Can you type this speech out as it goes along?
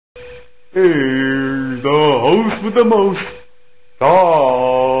Here's the host with the most,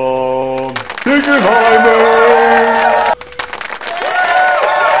 Tom Dickenheimer!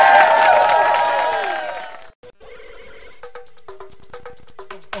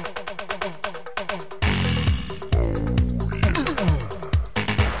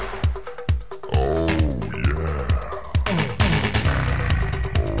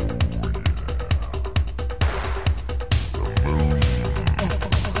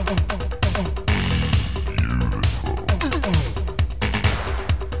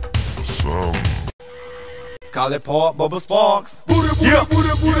 Call it Pop Bubble Sparks. Booty, booty,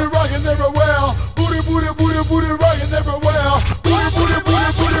 booty, booty, rockin' everywhere. Booty, booty, booty, booty, rockin' everywhere. Booty, booty, booty,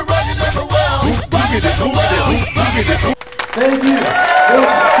 booty, rockin' everywhere. Rockin' everywhere. Thank you!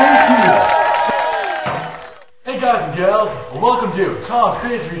 Thank you! Hey guys and gals, welcome to Tom's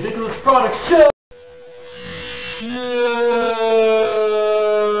Crazy Ridiculous Product Show!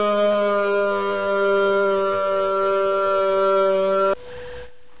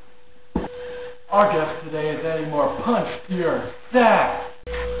 Our guest today is adding more punch to your sack.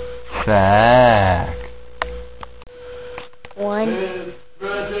 Sack. One. It's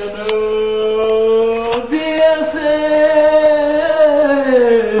Reginald Diaz.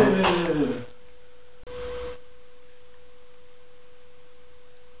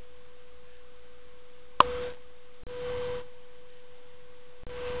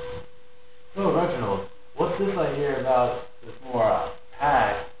 So Reginald, what's this I hear about this more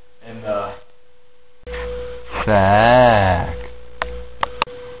pack and Sack.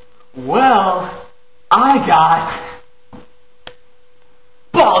 Well, I got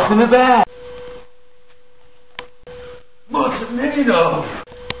balls in the bag. What's it made of?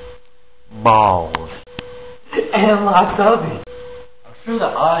 Balls. And lots of it. I'm sure the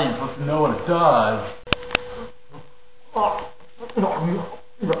audience wants to know what it does.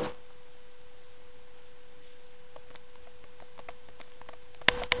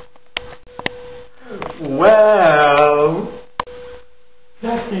 Well,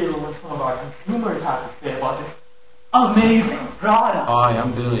 let's hear what some of our consumers have to say about this amazing product. Hi,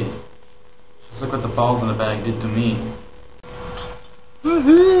 I'm Billy. Just look what the balls in the bag did to me.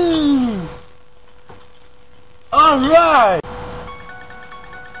 Woohoo! Alright!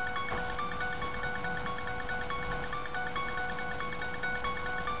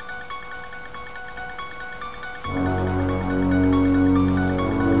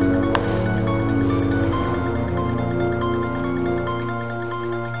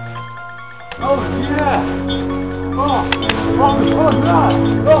 Oh yeah! Oh God!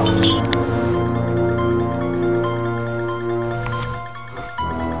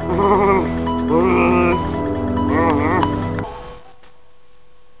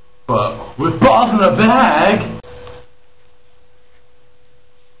 But with balls in the bag.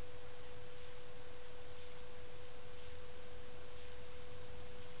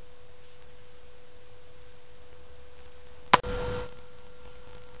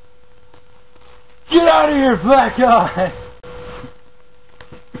 Get out of here, black guy!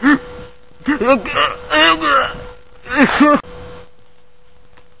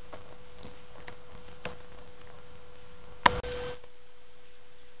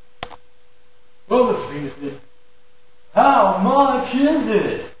 Well, Mr. Peterson, how much is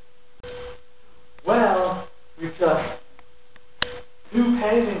it? Well, with just 2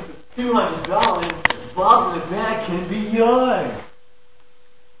 payments of $200, Bob and the bag can be yours.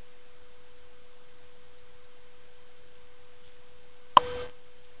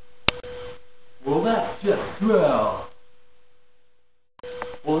 Well, that's just swell.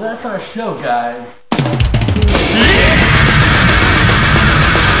 Well, that's our show, guys.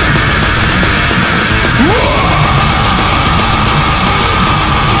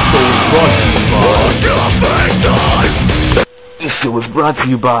 This show was brought to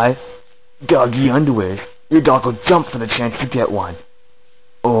you by Doggy Underwear. Your dog will jump for the chance to get one.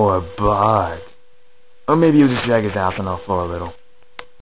 Or bark. Or maybe he'll just drag his ass on the floor a little.